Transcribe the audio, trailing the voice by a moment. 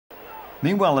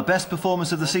Meanwhile, the best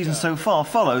performance of the season so far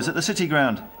follows at the City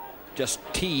Ground. Just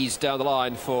teased down the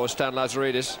line for Stan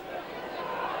Lazaridis.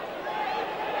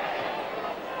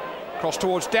 Cross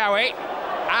towards Dowie,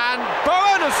 and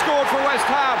Bowen has scored for West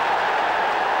Ham.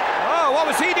 Oh, what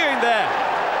was he doing there?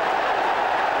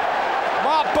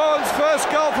 Mark Bowen's first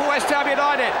goal for West Ham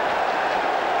United.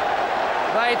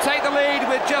 They take the lead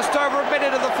with just over a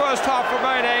minute of the first half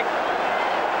remaining.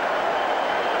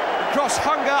 The cross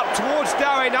hung up towards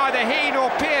Dowie. Neither he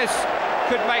nor Pearce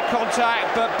could make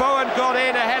contact, but Bowen got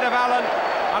in ahead of Allen,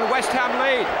 and West Ham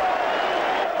lead.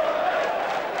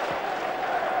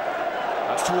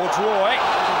 That's towards Roy.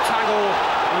 Tangle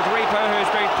with Reaper,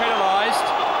 who's been penalised.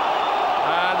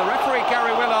 And the referee,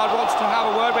 Gary Willard, wants to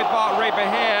have a word with Mark Reaper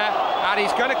here, and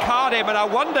he's going to card him, and I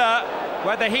wonder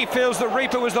whether he feels that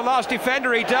Reaper was the last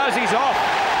defender. He does, he's off.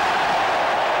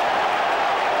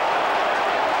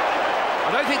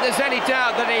 I don't think there's any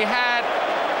doubt that he had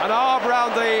an arm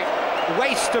around the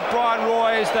waist of Brian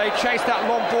Roy as they chased that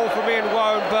long ball from Ian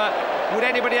Wone, but would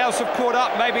anybody else have caught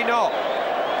up? Maybe not.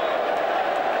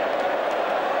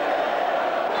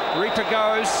 Reaper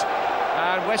goes,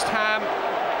 and West Ham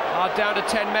are down to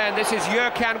 10 men. This is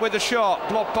Jurkan with the shot,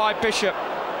 blocked by Bishop.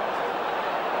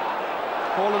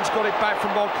 Haaland's got it back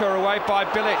from Moncur, away by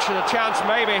Bilic, and a chance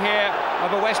maybe here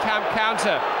of a West Ham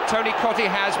counter. Tony Cottee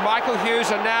has Michael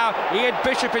Hughes, and now Ian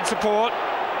Bishop in support.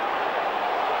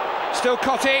 Still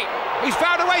Cottee, he's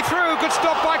found a way through, good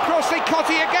stop by Crossley.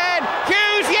 Cottee again,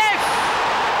 Hughes, yes!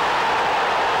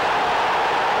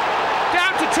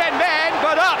 Down to 10 men,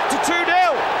 but up to 2-0.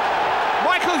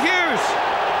 Michael Hughes,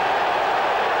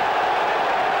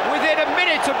 within a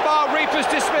minute of Mark Reaper's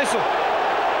dismissal.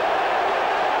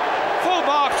 Full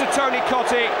marks to Tony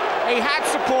Cottee. He had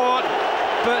support,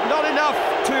 but not enough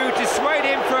to dissuade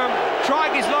him from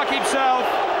trying his luck himself.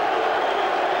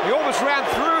 He almost ran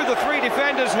through the three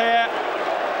defenders here.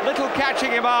 Little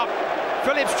catching him up.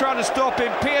 Phillips trying to stop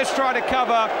him. Pearce trying to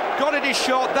cover. Got at his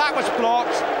shot. That was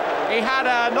blocked. He had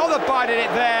another bite at it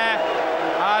there.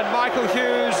 And Michael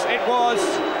Hughes, it was,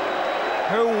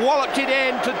 who walloped it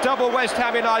in to double West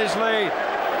Ham United's lead.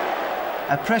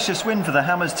 A precious win for the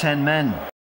Hammers' 10 men.